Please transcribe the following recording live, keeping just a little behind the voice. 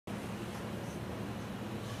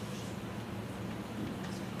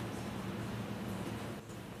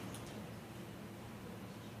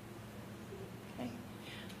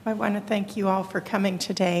I want to thank you all for coming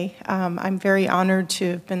today. I'm very honored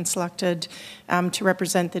to have been selected to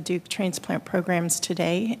represent the Duke transplant programs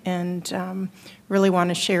today, and really want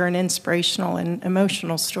to share an inspirational and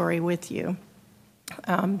emotional story with you.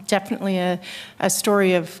 Definitely a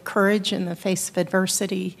story of courage in the face of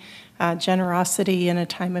adversity, generosity in a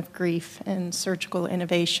time of grief, and surgical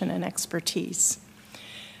innovation and expertise.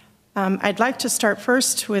 I'd like to start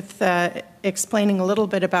first with explaining a little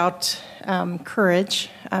bit about courage.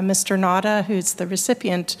 Mr. Nada, who's the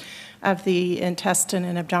recipient of the intestine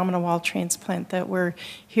and abdominal wall transplant that we're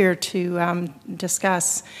here to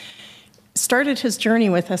discuss, started his journey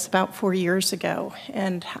with us about 4 years ago.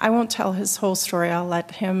 And I won't tell his whole story. I'll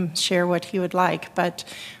let him share what he would like. But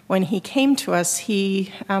when he came to us,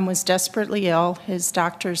 he was desperately ill. His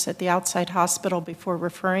doctors at the outside hospital, before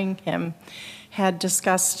referring him, had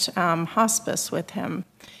discussed hospice with him.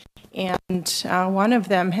 And one of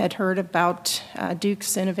them had heard about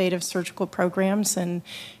Duke's innovative surgical programs and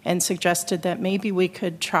suggested that maybe we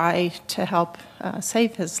could try to help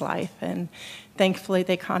save his life. And thankfully,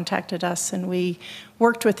 they contacted us, and we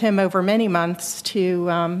worked with him over many months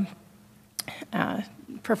to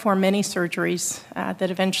perform many surgeries that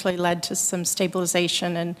eventually led to some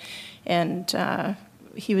stabilization, and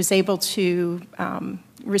he was able to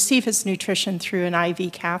receive his nutrition through an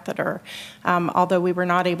IV catheter, although we were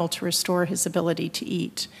not able to restore his ability to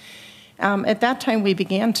eat. At that time, we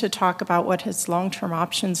began to talk about what his long-term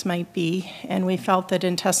options might be, and we felt that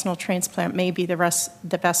intestinal transplant may be the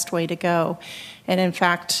best way to go. And in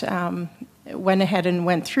fact, went ahead and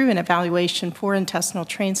went through an evaluation for intestinal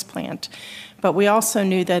transplant. But we also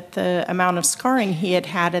knew that the amount of scarring he had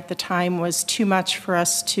had at the time was too much for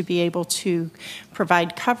us to be able to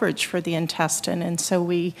provide coverage for the intestine. And so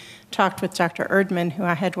we talked with Dr. Erdman, who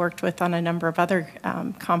I had worked with on a number of other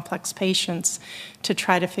complex patients, to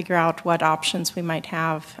try to figure out what options we might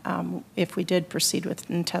have if we did proceed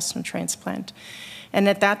with intestinal transplant. And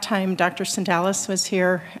at that time, Dr. Sindalis was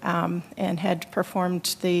here and had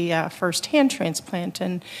performed the first hand transplant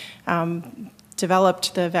and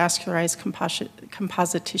developed the vascularized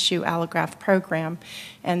composite tissue allograft program.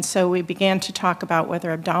 And so we began to talk about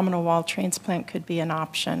whether abdominal wall transplant could be an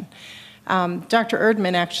option. Dr.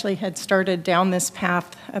 Erdman actually had started down this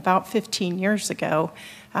path about 15 years ago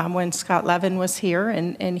when Scott Levin was here,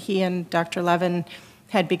 and he and Dr. Levin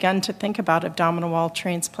had begun to think about abdominal wall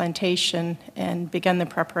transplantation and begun the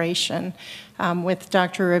preparation. With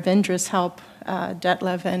Dr. Ravindra's help,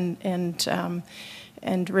 Detlev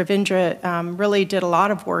and Ravindra really did a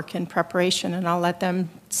lot of work in preparation, and I'll let them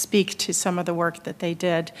speak to some of the work that they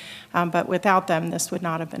did. But without them, this would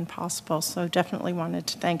not have been possible, so definitely wanted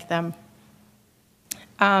to thank them.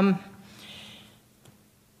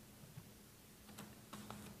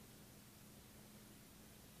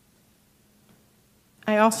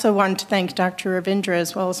 I also want to thank Dr. Ravindra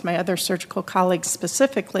as well as my other surgical colleagues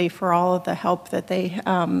specifically for all of the help that they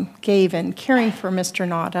gave in caring for Mr.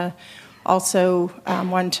 Nada. Also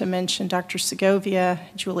wanted to mention Dr. Segovia,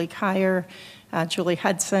 Julie Kyer, Julie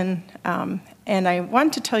Hudson, and I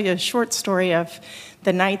want to tell you a short story of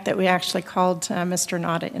the night that we actually called Mr.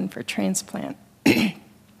 Nada in for transplant.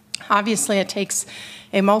 Obviously, it takes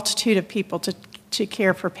a multitude of people to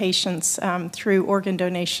care for patients through organ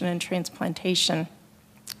donation and transplantation.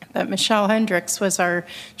 But Michelle Hendricks was our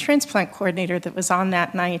transplant coordinator that was on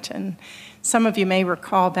that night, and some of you may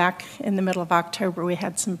recall back in the middle of October we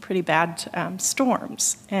had some pretty bad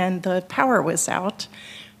storms, and the power was out,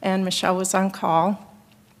 and Michelle was on call,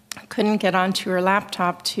 couldn't get onto her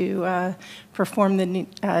laptop to perform the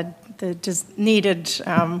needed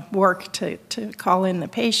work to call in the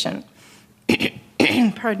patient.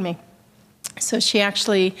 Pardon me. So she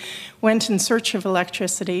actually went in search of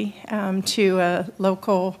electricity to a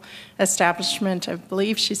local establishment. I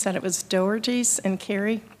believe she said it was Doherty's in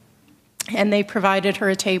Cary. And they provided her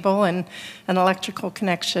a table and an electrical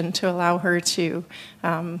connection to allow her to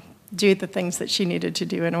do the things that she needed to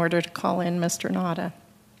do in order to call in Mr. Nada.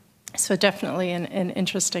 So definitely an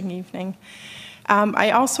interesting evening.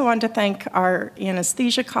 I also want to thank our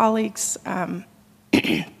anesthesia colleagues, our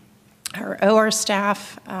OR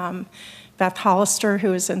staff, Beth Hollister, who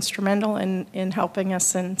was instrumental in helping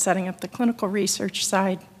us in setting up the clinical research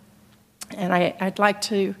side. And I'd like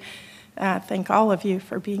to thank all of you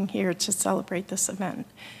for being here to celebrate this event.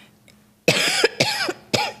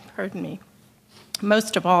 Pardon me.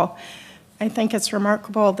 Most of all, I think it's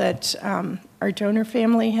remarkable that our donor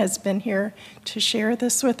family has been here to share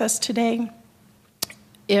this with us today.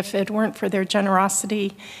 If it weren't for their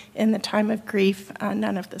generosity in the time of grief,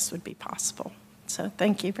 none of this would be possible. So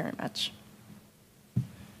thank you very much.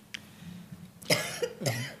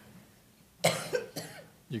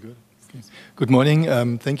 You good? Okay. Good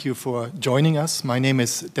morning. Thank you for joining us. My name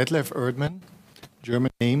is Detlef Erdmann, German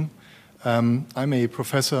name. I'm a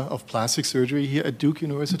professor of plastic surgery here at Duke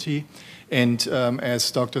University. And as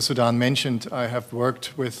Dr. Sudan mentioned, I have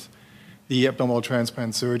worked with the abdominal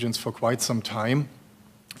transplant surgeons for quite some time,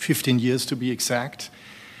 15 years to be exact.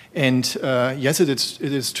 And yes, it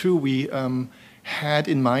is true. We had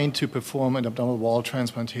in mind to perform an abdominal wall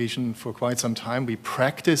transplantation for quite some time. We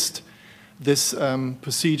practiced this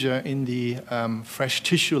procedure in the fresh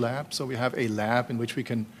tissue lab. So we have a lab in which we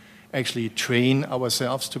can actually train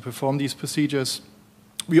ourselves to perform these procedures.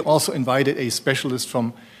 We also invited a specialist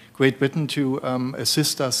from Great Britain to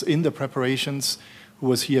assist us in the preparations, who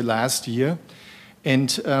was here last year.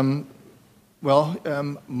 And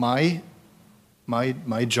my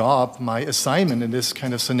job, my assignment in this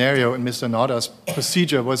kind of scenario in Mr. Noda's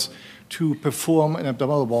procedure was to perform an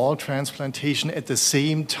abdominal wall transplantation at the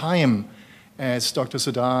same time as Dr.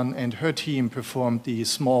 Sudan and her team performed the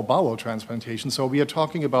small bowel transplantation. So we are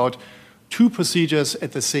talking about two procedures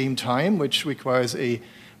at the same time, which requires a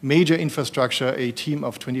major infrastructure, a team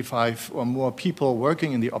of 25 or more people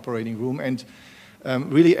working in the operating room, and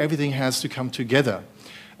really everything has to come together.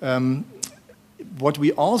 What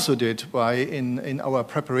we also did in our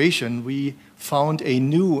preparation, we found a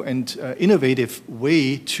new and innovative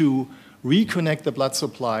way to reconnect the blood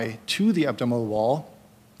supply to the abdominal wall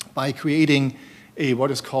by creating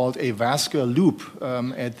what is called a vascular loop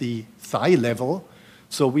at the thigh level.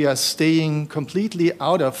 So we are staying completely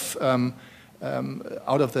out of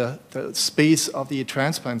the space of the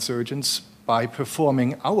transplant surgeons by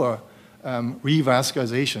performing our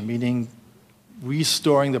revascularization, meaning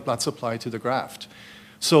restoring the blood supply to the graft.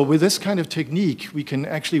 So with this kind of technique, we can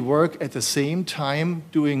actually work at the same time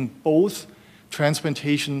doing both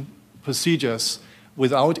transplantation procedures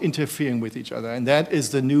without interfering with each other. And that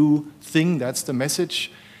is the new thing, that's the message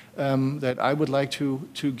that I would like to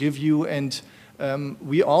give you. And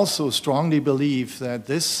we also strongly believe that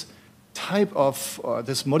this type of,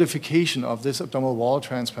 this modification of this abdominal wall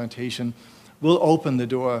transplantation will open the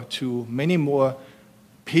door to many more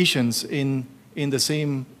patients in the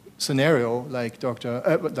same scenario like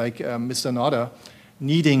Mr. Noda,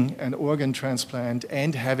 needing an organ transplant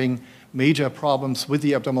and having major problems with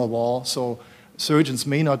the abdominal wall. So surgeons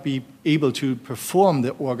may not be able to perform the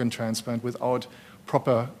organ transplant without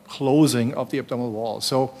proper closing of the abdominal wall.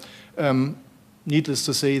 So needless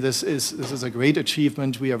to say, this is a great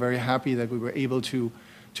achievement. We are very happy that we were able to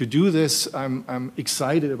do this. I'm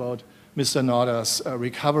excited about Mr. Noda's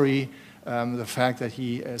recovery. The fact that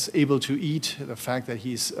he is able to eat, the fact that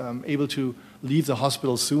he's able to leave the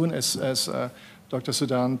hospital soon, as Dr.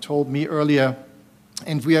 Sudan told me earlier.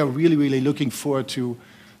 And we are really, really looking forward to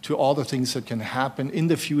all the things that can happen in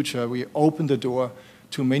the future. We open the door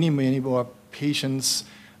to many, many more patients.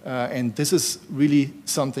 And this is really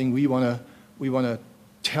something we want to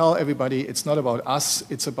tell everybody. It's not about us.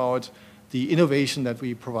 It's about the innovation that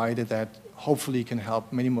we provided that hopefully can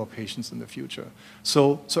help many more patients in the future.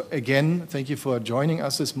 So again, thank you for joining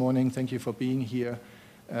us this morning. Thank you for being here.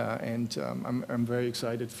 And I'm very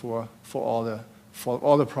excited for all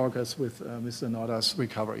the progress with Mr. Noda's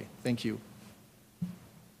recovery. Thank you.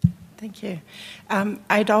 Thank you.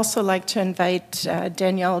 I'd also like to invite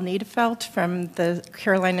Danielle Niedefeld from the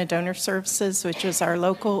Carolina Donor Services, which is our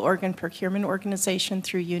local organ procurement organization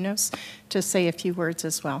through UNOS, to say a few words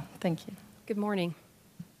as well. Thank you. Good morning.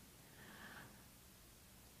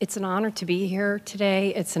 It's an honor to be here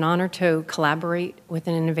today. It's an honor to collaborate with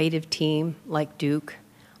an innovative team like Duke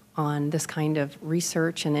on this kind of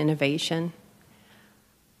research and innovation.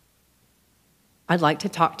 I'd like to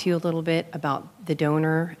talk to you a little bit about the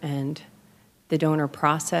donor and the donor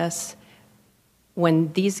process.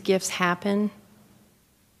 When these gifts happen,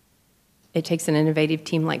 it takes an innovative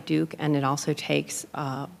team like Duke, and it also takes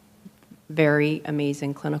very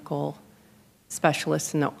amazing clinical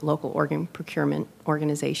specialists in the local organ procurement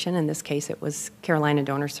organization. In this case, it was Carolina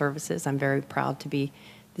Donor Services. I'm very proud to be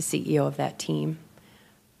the CEO of that team.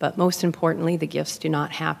 But most importantly, the gifts do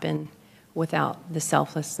not happen without the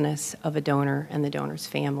selflessness of a donor and the donor's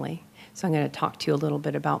family. So I'm going to talk to you a little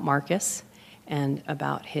bit about Marcus and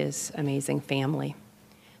about his amazing family.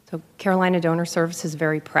 So Carolina Donor Services is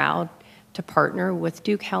very proud to partner with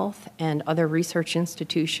Duke Health and other research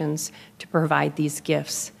institutions to provide these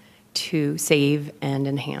gifts to save and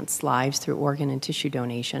enhance lives through organ and tissue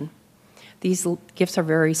donation. These gifts are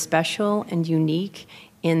very special and unique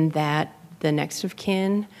in that the next of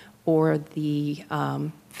kin or the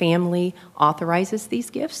family authorizes these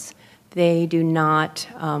gifts. They do not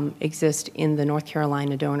exist in the North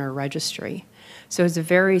Carolina Donor Registry. So it's a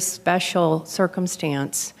very special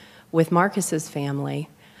circumstance with Marcus's family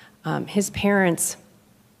His parents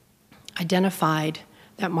identified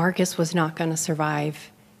that Marcus was not going to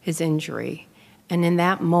survive his injury. And in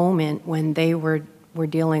that moment, when they were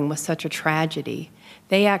dealing with such a tragedy,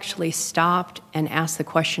 they actually stopped and asked the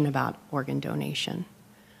question about organ donation.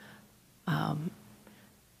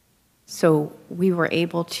 So we were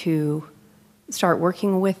able to start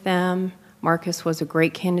working with them. Marcus was a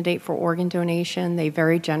great candidate for organ donation. They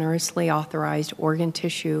very generously authorized organ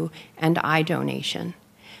tissue and eye donation.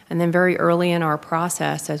 And then very early in our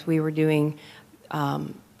process, as we were doing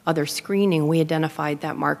other screening, we identified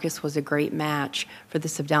that Marcus was a great match for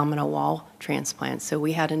this abdominal wall transplant. So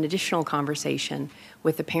we had an additional conversation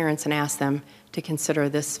with the parents and asked them to consider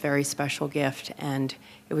this very special gift. And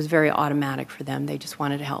it was very automatic for them. They just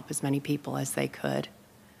wanted to help as many people as they could.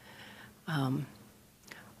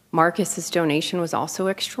 Marcus's donation was also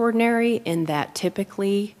extraordinary in that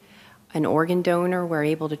typically an organ donor, we're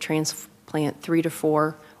able to transplant 3 to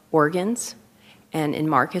 4 organs. And in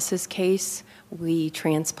Marcus's case, we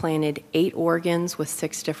transplanted 8 organs with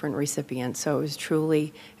 6 different recipients. So it was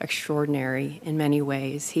truly extraordinary in many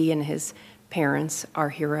ways. He and his parents are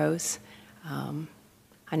heroes.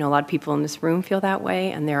 I know a lot of people in this room feel that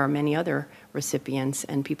way, and there are many other recipients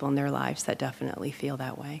and people in their lives that definitely feel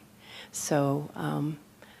that way. So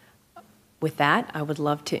with that, I would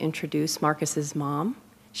love to introduce Marcus's mom,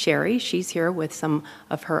 Sherry. She's here with some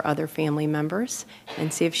of her other family members,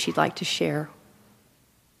 and see if she'd like to share.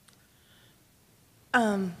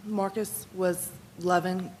 Marcus was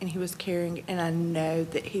loving and he was caring, and I know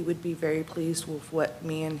that he would be very pleased with what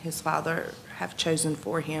me and his father have chosen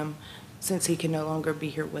for him, since he can no longer be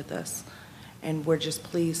here with us. And we're just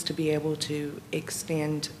pleased to be able to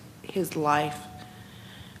extend his life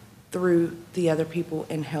through the other people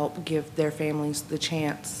and help give their families the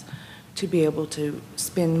chance to be able to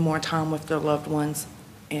spend more time with their loved ones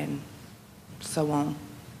and so on.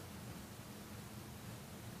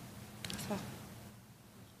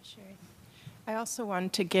 I also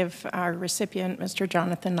want to give our recipient, Mr.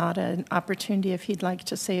 Jonathan Nada, an opportunity if he'd like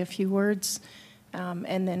to say a few words,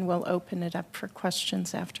 and then we'll open it up for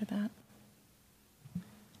questions after that.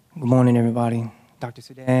 Good morning, everybody. Dr.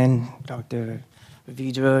 Sudan, Dr.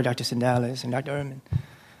 Vidra, Dr. Sandalis, and Dr. Ehrman.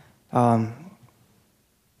 I'm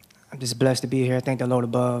just blessed to be here. I thank the Lord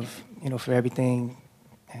above, for everything,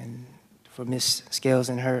 and for Miss Scales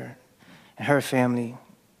and her family.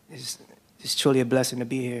 It's truly a blessing to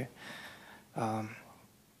be here. I'm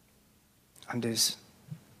just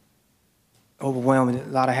overwhelmed with a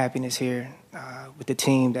lot of happiness here with the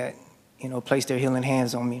team that, placed their healing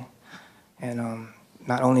hands on me. And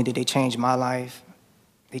not only did they change my life,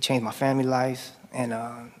 they changed my family life and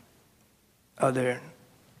other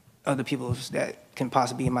people's that can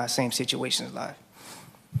possibly be in my same situation's life.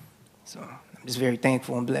 So I'm just very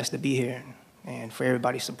thankful and blessed to be here and for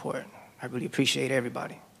everybody's support. I really appreciate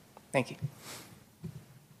everybody. Thank you.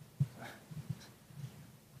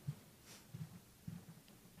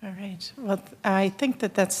 All right. Well, I think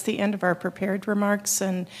that that's the end of our prepared remarks.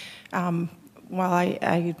 And while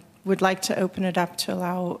I would like to open it up to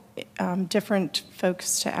allow different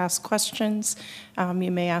folks to ask questions, you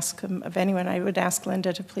may ask them of anyone. I would ask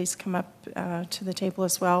Linda to please come up to the table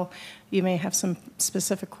as well. You may have some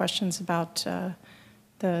specific questions about the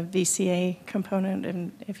VCA component,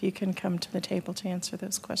 and if you can come to the table to answer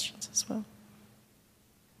those questions as well.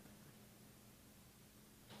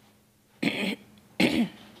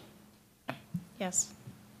 Yes.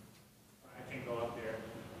 I can go up there.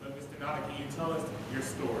 But Mr. Nada, can you tell us your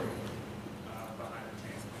story behind the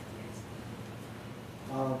transplant,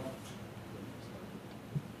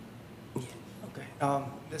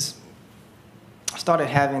 please? I started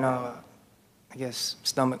having,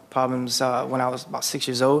 stomach problems when I was about 6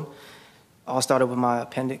 years old. All started with my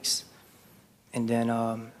appendix. And then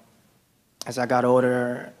as I got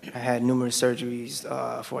older, I had numerous surgeries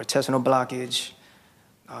for intestinal blockage,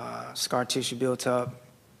 scar tissue built up,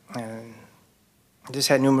 and I just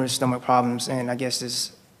had numerous stomach problems. And I guess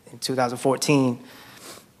this in 2014,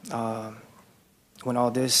 when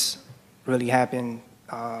all this really happened,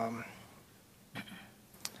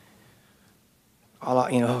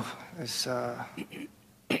 it's I'm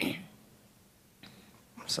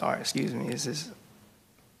sorry, excuse me. It's just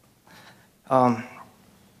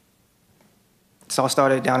so I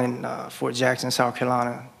started down in Fort Jackson, South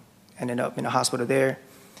Carolina. Ended up in the hospital there.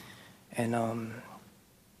 And I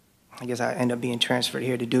guess I ended up being transferred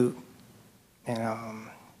here to Duke. And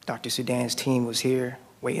Dr. Sudan's team was here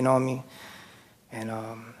waiting on me. And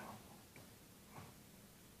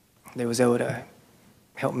they was able to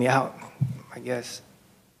help me out, I guess.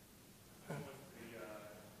 What's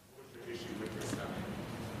the issue with your stomach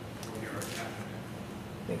when you're a captain?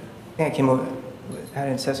 I came up, had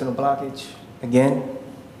an intestinal blockage again.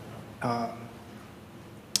 I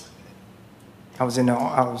was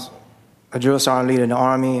a drill sergeant leader in the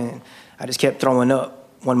Army, and I just kept throwing up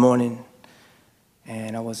one morning.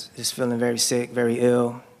 And I was just feeling very sick, very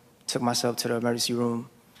ill. Took myself to the emergency room.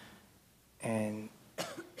 And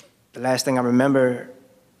the last thing I remember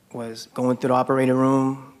was going through the operating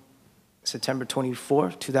room September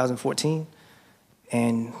 24th, 2014,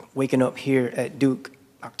 and waking up here at Duke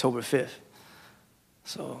October 5th.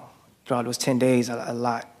 So throughout those 10 days, a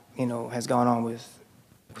lot, has gone on with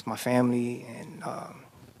my family. And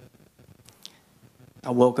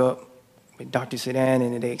I woke up with Dr. Sedan,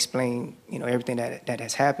 and they explained, everything that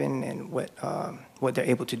has happened and what they're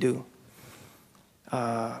able to do.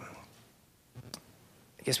 I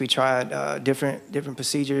guess we tried different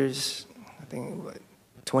procedures. I think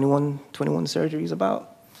 21 surgeries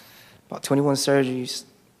about 21 surgeries,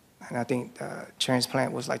 and I think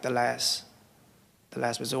transplant was like the last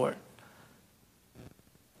resort.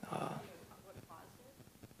 I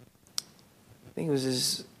think it was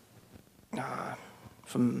just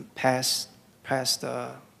from past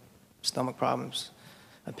stomach problems,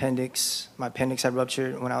 appendix. My appendix had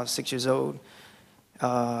ruptured when I was 6 years old.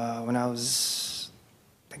 When I was,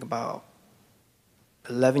 I think about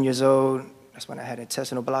 11 years old, that's when I had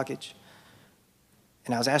intestinal blockage.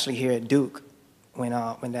 And I was actually here at Duke when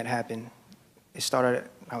that happened. It started,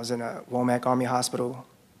 I was in a Womack Army Hospital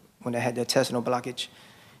when I had the intestinal blockage.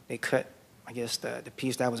 They cut, I guess, the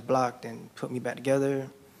piece that was blocked and put me back together.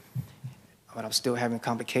 But I was still having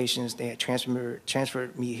complications. They had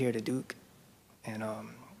transferred me here to Duke and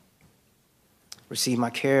received my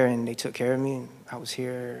care, and they took care of me. And I was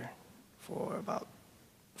here for about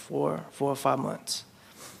four or 5 months.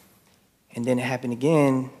 And then it happened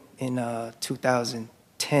again in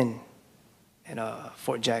 2010 at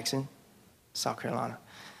Fort Jackson, South Carolina.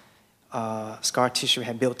 Scar tissue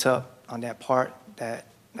had built up on that part that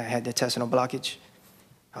had the intestinal blockage.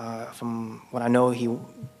 From what I know,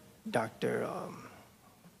 Dr.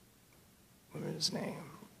 What was his name?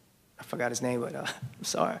 I forgot his name, but I'm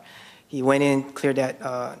sorry. He went in, cleared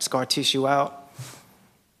that scar tissue out,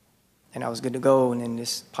 and I was good to go, and then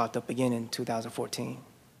this popped up again in 2014.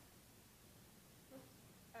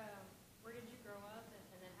 Where did you grow up,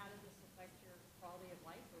 and then how did this affect your quality of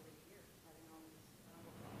life over the years, having all these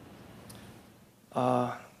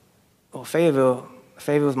problems? Well,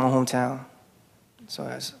 Fayetteville was my hometown, so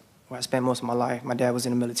that's where I spent most of my life. My dad was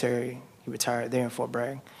in the military. He retired there in Fort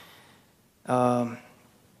Bragg.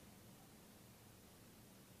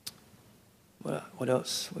 What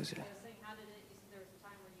else was it? I was saying, how did it? You said there was a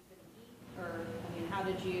time where you couldn't eat, or I mean, how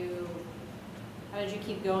did you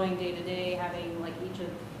keep going day to day, having like each of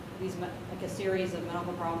these like a series of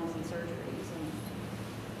medical problems and surgeries?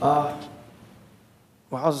 Well,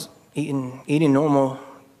 I was eating normal,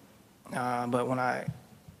 but when I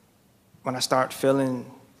start feeling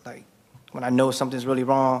like when I know something's really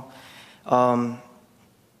wrong, I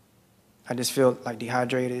just feel like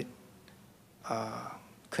dehydrated.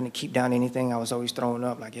 Couldn't keep down anything. I was always throwing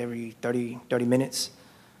up like every 30 minutes.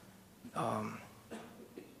 And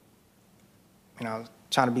I was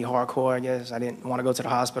trying to be hardcore, I guess. I didn't want to go to the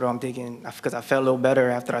hospital. I'm thinking, because I felt a little better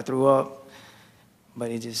after I threw up, but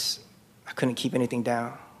I couldn't keep anything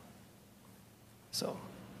down. So,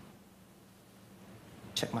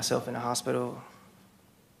 checked myself in the hospital.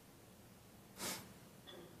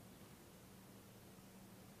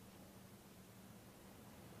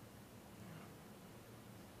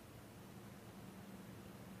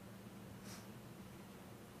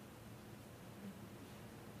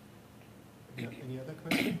 Any other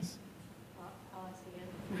questions? I'll ask again.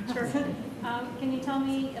 Sure. Can you tell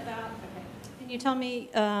me about? Okay. Can you tell me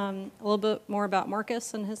a little bit more about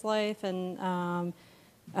Marcus and his life? And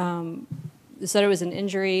you said it was an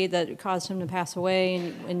injury that caused him to pass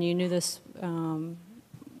away, and you knew this,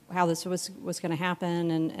 how this was going to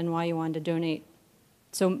happen, and why you wanted to donate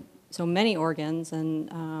so many organs.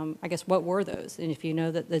 And I guess what were those? And if you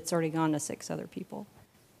know that it's already gone to 6 other people.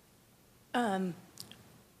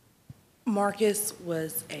 Marcus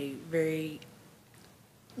was a very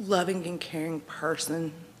loving and caring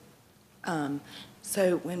person.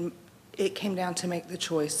 So when it came down to make the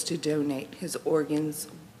choice to donate his organs,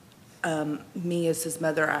 me as his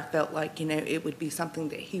mother, I felt like, it would be something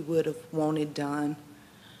that he would have wanted done.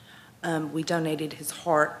 We donated his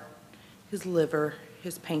heart, his liver,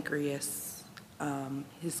 his pancreas,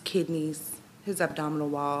 his kidneys, his abdominal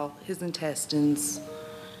wall, his intestines,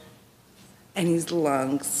 and his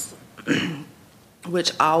lungs,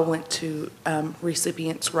 which all went to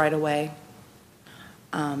recipients right away.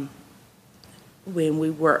 when we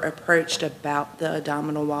were approached about the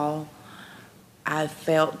abdominal wall, I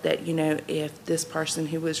felt that, if this person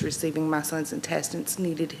who was receiving my son's intestines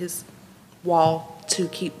needed his wall to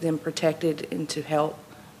keep them protected and to help,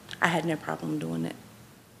 I had no problem doing it.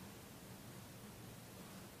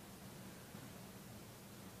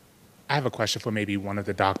 I have a question for maybe one of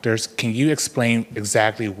the doctors. Can you explain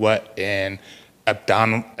exactly what an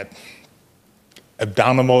abdominal,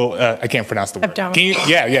 I can't pronounce the word. Abdominal. Can you,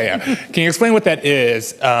 yeah. Can you explain what that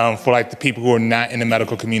is for like the people who are not in the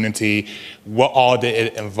medical community? What all did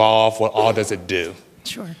it involve? What all does it do?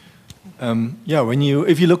 Sure.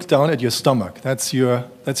 If you look down at your stomach, that's your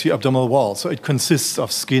abdominal wall. So it consists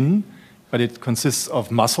of skin, but it consists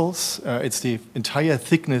of muscles. It's the entire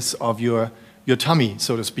thickness of your tummy,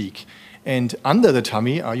 so to speak. And under the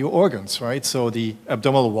tummy are your organs, right? So the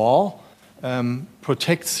abdominal wall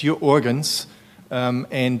protects your organs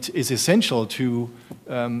and is essential to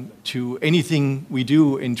anything we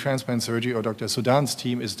do in transplant surgery, or Dr. Sudan's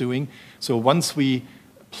team is doing. So once we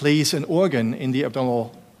place an organ in the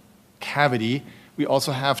abdominal cavity, we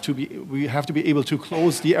also have to be able to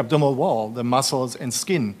close the abdominal wall, the muscles and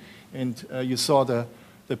skin. And you saw the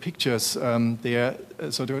pictures there.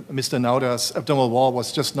 So Mr. Nauda's abdominal wall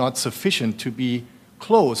was just not sufficient to be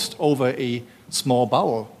closed over a small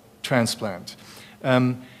bowel transplant.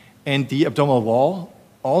 And the abdominal wall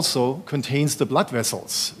also contains the blood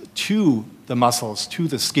vessels to the muscles, to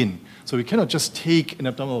the skin. So we cannot just take an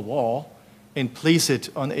abdominal wall and place it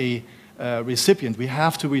on a recipient. We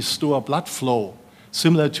have to restore blood flow,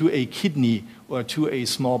 similar to a kidney or to a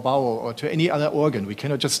small bowel or to any other organ. We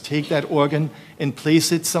cannot just take that organ and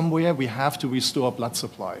place it somewhere. We have to restore blood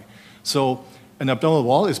supply. So an abdominal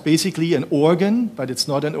wall is basically an organ, but it's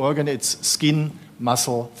not an organ. It's skin,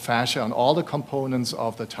 muscle, fascia, and all the components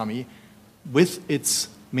of the tummy with its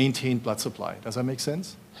maintained blood supply. Does that make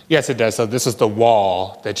sense? Yes, it does. So this is the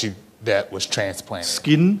wall that was transplanted.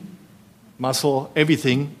 Skin, muscle,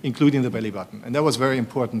 everything, including the belly button. And that was very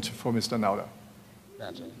important for Mr. Nauda.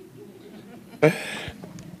 Gotcha.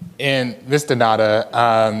 And Mr.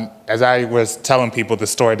 Nauda, as I was telling people the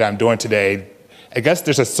story that I'm doing today, I guess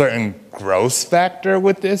there's a certain gross factor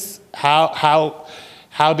with this. How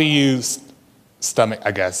do you stomach,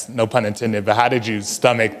 I guess, no pun intended, but how did you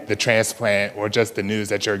stomach the transplant or just the news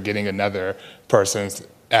that you're getting another person's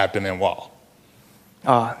abdomen wall?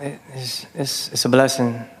 It's a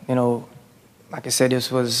blessing. Like I said,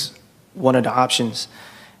 this was one of the options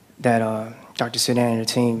that Dr. Sudan and the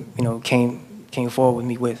team, came forward with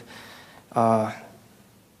me with.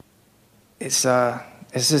 It's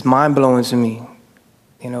just mind blowing to me.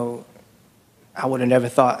 I would have never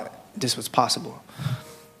thought this was possible.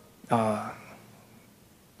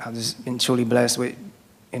 I've just been truly blessed with,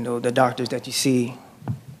 the doctors that you see,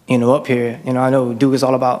 up here. I know Duke is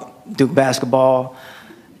all about Duke basketball,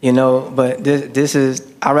 but this is,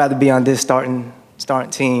 I'd rather be on this starting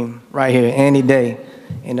team right here any day.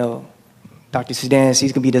 Dr. Sudan,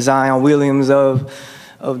 he's gonna be the Zion Williams of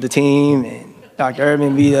the team, and Dr.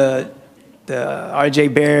 Urban be the R.J.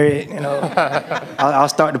 Barrett. I'll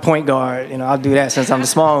start the point guard. I'll do that since I'm the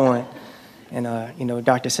small one, and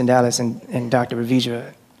Dr. Sandalis and Dr.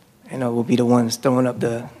 Ravija, will be the ones throwing up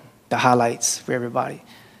the highlights for everybody.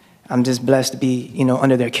 I'm just blessed to be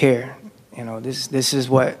under their care. This is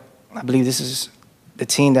what I believe. This is the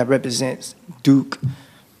team that represents Duke.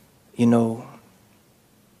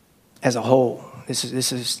 As a whole, this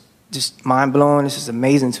is just mind blowing. This is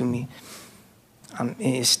amazing to me.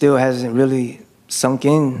 It still hasn't really sunk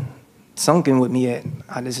in with me yet.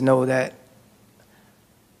 I just know that,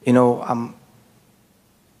 I'm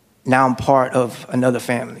part of another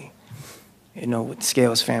family, with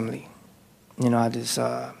Scales family. I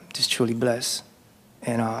just truly blessed,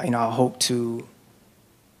 and I hope to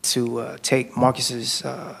take Marcus's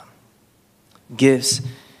gifts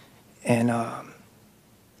and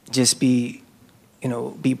just be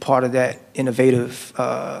part of that innovative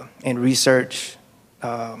and research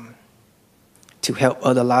to help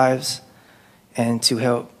other lives and to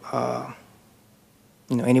help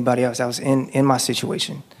anybody else that was in my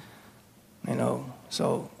situation.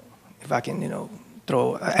 So if I can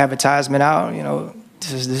throw an advertisement out,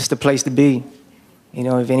 this is the place to be.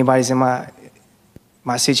 If anybody's in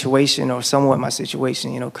my situation or somewhat my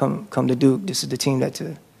situation, come to Duke. This is the team that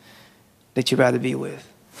you'd rather be with.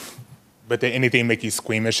 But did anything make you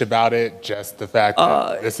squeamish about it? Just the fact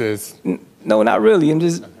that this is... No, not really. I'm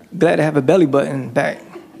just glad to have a belly button back.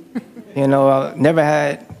 I never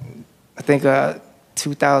had, I think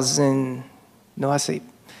 2000,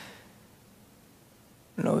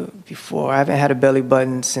 before. I haven't had a belly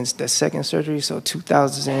button since the second surgery, so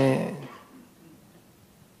 2000,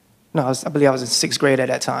 No, I believe I was in 6th grade at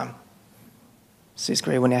that time. 6th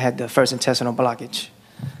grade when I had the first intestinal blockage.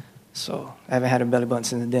 So I haven't had a belly button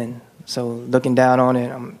since then. So looking down on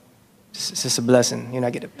it, it's just a blessing. I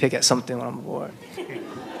get to pick at something when I'm bored.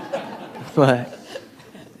 But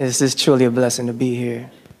it's just truly a blessing to be here.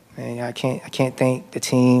 And I can't thank the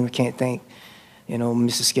team. I can't thank,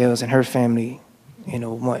 Mrs. Scales and her family,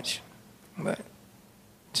 much. But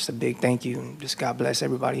just a big thank you. And just God bless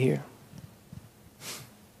everybody here.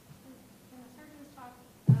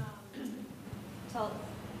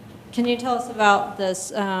 Can you tell us about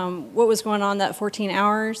this, what was going on that 14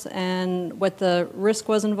 hours and what the risk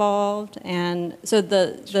was involved? And so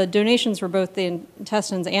the donations were both the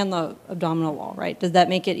intestines and the abdominal wall, right? Does that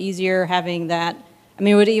make it easier having that? I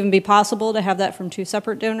mean, would it even be possible to have that from 2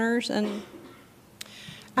 separate donors? And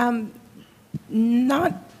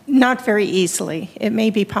Not very easily. It may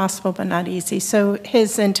be possible, but not easy. So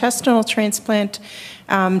his intestinal transplant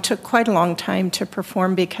took quite a long time to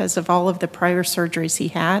perform because of all of the prior surgeries he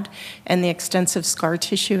had and the extensive scar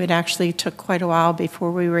tissue. It actually took quite a while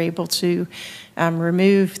before we were able to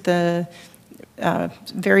remove the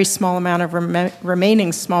very small amount of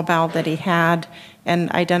remaining small bowel that he had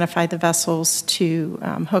and identify the vessels to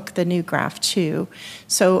hook the new graft to.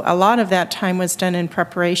 So a lot of that time was done in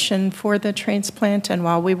preparation for the transplant, and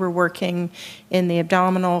while we were working in the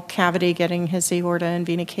abdominal cavity, getting his aorta and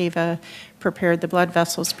vena cava prepared, the blood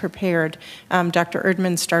vessels prepared, Dr.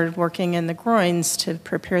 Erdman started working in the groins to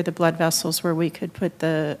prepare the blood vessels where we could put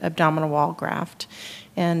the abdominal wall graft.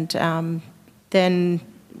 And then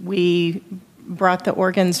we brought the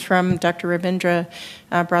organs from, Dr. Ravindra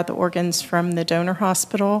brought the organs from the donor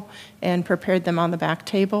hospital and prepared them on the back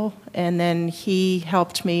table. And then he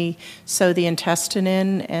helped me sew the intestine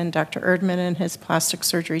in, and Dr. Erdman and his plastic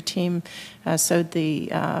surgery team sewed the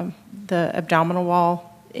abdominal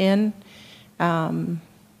wall in. And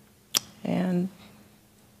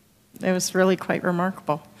it was really quite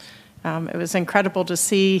remarkable. It was incredible to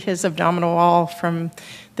see his abdominal wall from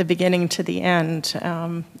the beginning to the end.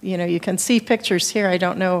 You can see pictures here. I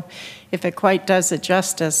don't know if it quite does it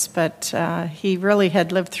justice, but he really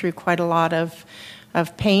had lived through quite a lot of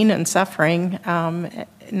pain and suffering,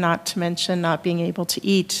 not to mention not being able to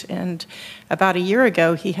eat. And about a year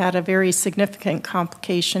ago, he had a very significant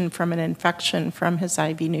complication from an infection from his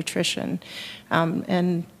IV nutrition.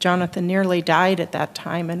 And Jonathan nearly died at that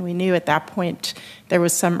time, and we knew at that point there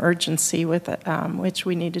was some urgency with it, which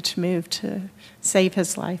we needed to move to save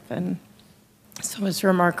his life. And so it was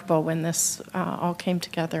remarkable when this all came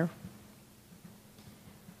together.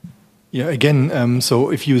 Yeah, again, so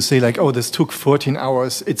if you say like, oh, this took 14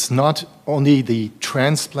 hours, it's not only the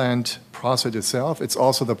transplant process itself, it's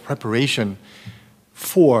also the preparation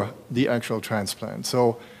for the actual transplant.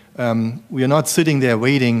 So we are not sitting there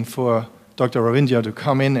waiting for Dr. Ravindra to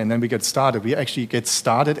come in and then we get started. We actually get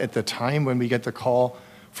started at the time when we get the call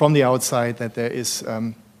from the outside that there is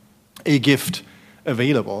a gift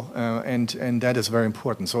available, and that is very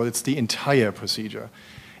important. So it's the entire procedure.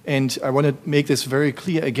 And I want to make this very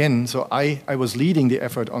clear again. So I was leading the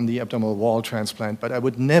effort on the abdominal wall transplant, but I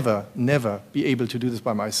would never be able to do this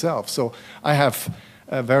by myself. So I have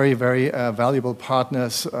very, very valuable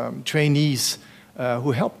partners, trainees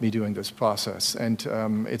who helped me during this process. And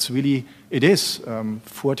it is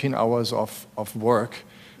 14 hours of work,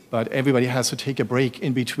 but everybody has to take a break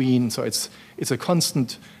in between. So it's a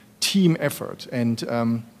constant team effort. And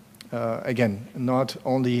again, not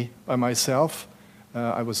only by myself.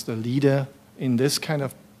 I was the leader in this kind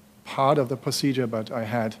of part of the procedure, but I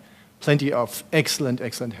had plenty of excellent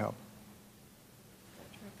help.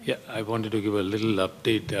 Yeah, I wanted to give a little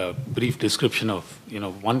update, a brief description of,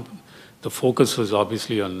 the focus was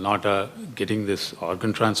obviously on not getting this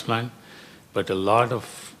organ transplant, but a lot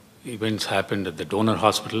of events happened at the donor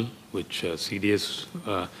hospital, which CDS,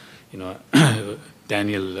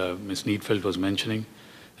 Daniel, Ms. Needfeld was mentioning.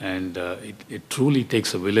 And it truly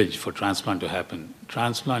takes a village for transplant to happen.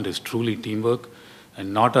 Transplant is truly teamwork,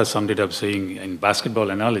 and not as summed it up saying in basketball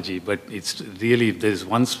analogy, but it's really, there's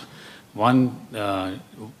one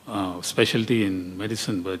specialty in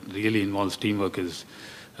medicine, but really involves teamwork is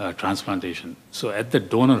transplantation. So at the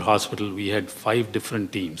donor hospital, we had 5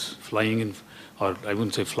 different teams flying in, or I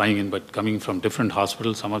wouldn't say flying in, but coming from different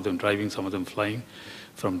hospitals, some of them driving, some of them flying,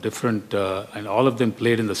 from different, and all of them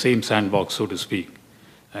played in the same sandbox, so to speak.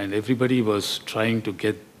 And everybody was trying to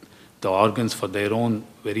get the organs for their own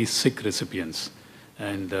very sick recipients.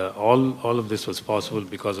 And all of this was possible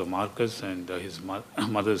because of Marcus and his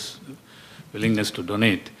mother's willingness to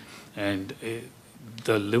donate. And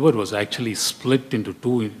the liver was actually split into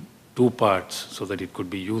two parts so that it could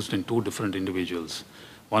be used in 2 different individuals,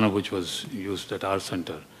 one of which was used at our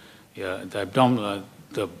center. Yeah, the abdominal,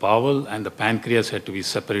 the bowel and the pancreas had to be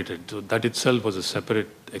separated. So that itself was a separate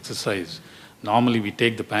exercise. Normally, we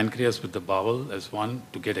take the pancreas with the bowel as one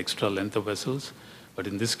to get extra length of vessels. But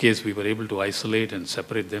in this case, we were able to isolate and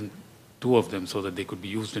separate them, two of them, so that they could be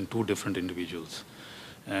used in two different individuals.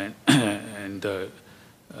 And, and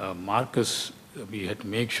Marcus, we had to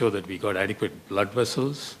make sure that we got adequate blood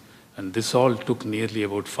vessels. And this all took nearly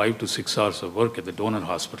about 5 to 6 hours of work at the donor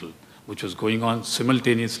hospital, which was going on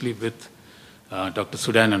simultaneously with Dr.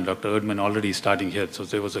 Sudan and Dr. Erdman already starting here. So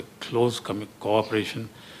there was a close cooperation.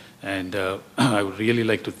 And I would really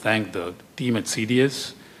like to thank the team at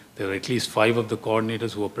CDS. There were at least 5 of the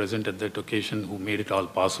coordinators who were present at that occasion who made it all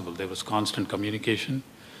possible. There was constant communication.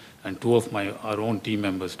 And 2 of our own team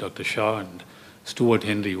members, Dr. Shah and Stuart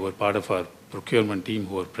Henry, who were part of our procurement team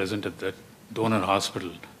who were present at that donor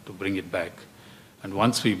hospital to bring it back. And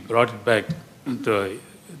once we brought it back, the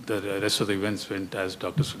rest of the events went as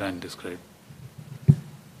Dr. Sudan described.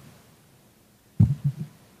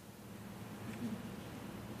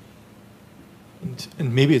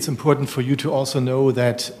 And maybe it's important for you to also know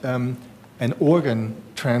that an organ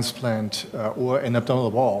transplant or an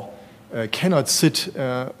abdominal wall cannot sit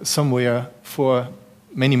somewhere for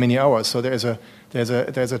many, many hours. So there's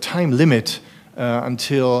a time limit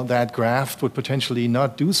until that graft would potentially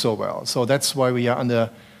not do so well. So that's why we are under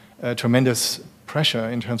tremendous pressure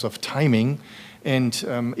in terms of timing. And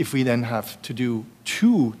if we then have to do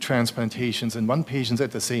 2 transplantations in 1 patient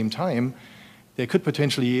at the same time, there could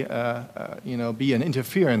potentially be an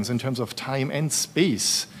interference in terms of time and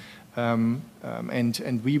space. And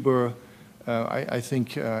we were, I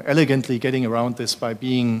think, elegantly getting around this by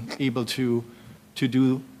being able to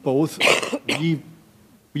do both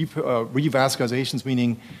revascularizations,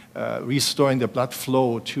 meaning restoring the blood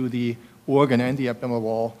flow to the organ and the abdominal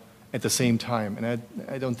wall at the same time. And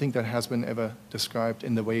I don't think that has been ever described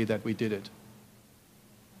in the way that we did it.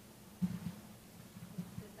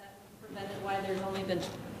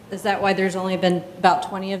 Is that why there's only been about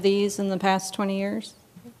 20 of these in the past 20 years?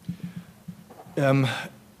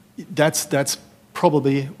 That's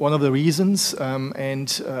probably one of the reasons. And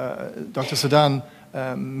Dr. Sudan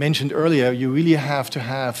mentioned earlier, you really have to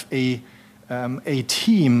have a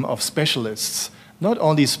team of specialists, not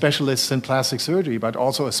only specialists in plastic surgery, but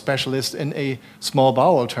also a specialist in a small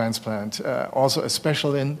bowel transplant, also a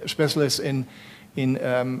specialist in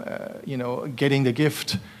getting the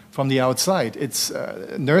gift from the outside. It's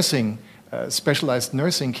nursing, specialized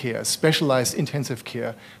nursing care, specialized intensive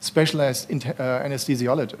care, specialized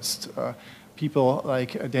anesthesiologists, people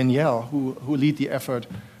like Danielle who lead the effort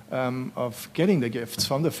of getting the gifts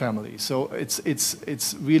from the family. So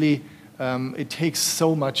it's really, it takes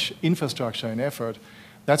so much infrastructure and effort.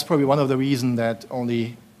 That's probably one of the reasons that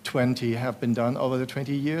only 20 have been done over the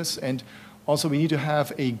 20 years. And also we need to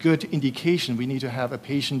have a good indication. We need to have a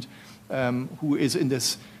patient who is in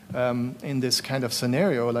this kind of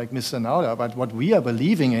scenario like Mr. Nauda, but what we are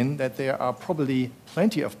believing in, that there are probably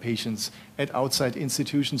plenty of patients at outside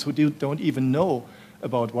institutions who don't even know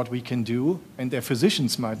about what we can do, and their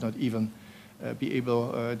physicians might not even be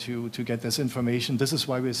able to get this information. This is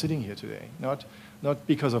why we're sitting here today, not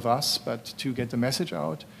because of us, but to get the message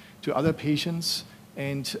out to other patients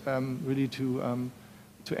and really to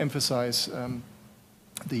emphasize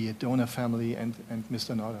the donor family and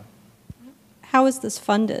Mr. Nauda. How is this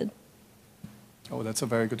funded? Oh, that's a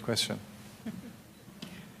very good question.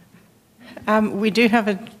 We do have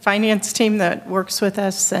a finance team that works with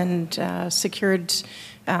us and secured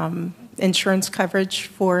insurance coverage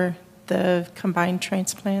for the combined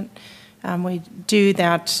transplant. We do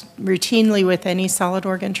that routinely with any solid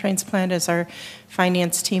organ transplant, as our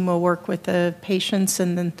finance team will work with the patients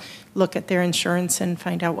and then look at their insurance and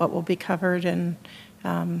find out what will be covered. And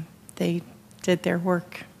they did their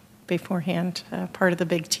work beforehand, part of the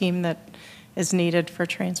big team that is needed for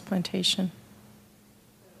transplantation.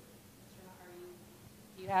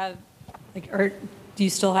 Do you have, or do you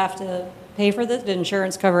still have to pay for this? Did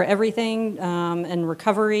insurance cover everything and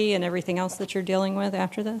recovery and everything else that you're dealing with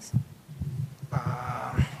after this?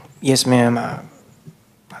 Yes, ma'am.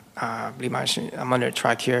 I believe I'm under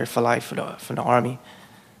TRICARE for life for the Army,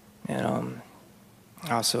 and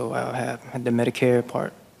I also have the Medicare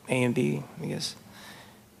Part A and B, I guess,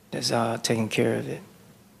 that's taking care of it.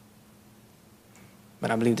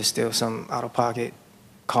 But I believe there's still some out-of-pocket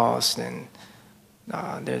costs, and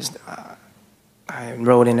I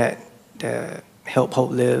enrolled in the Help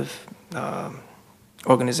Hope Live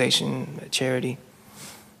organization, a charity,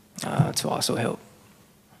 to also help.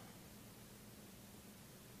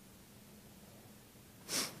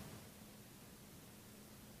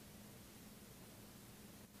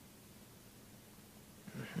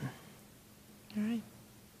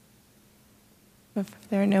 If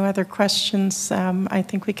there are no other questions, I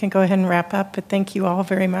think we can go ahead and wrap up. But thank you all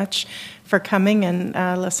very much for coming and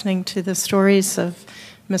listening to the stories of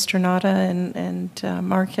Mr. Nada and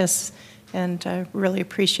Marcus. And I really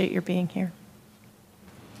appreciate your being here.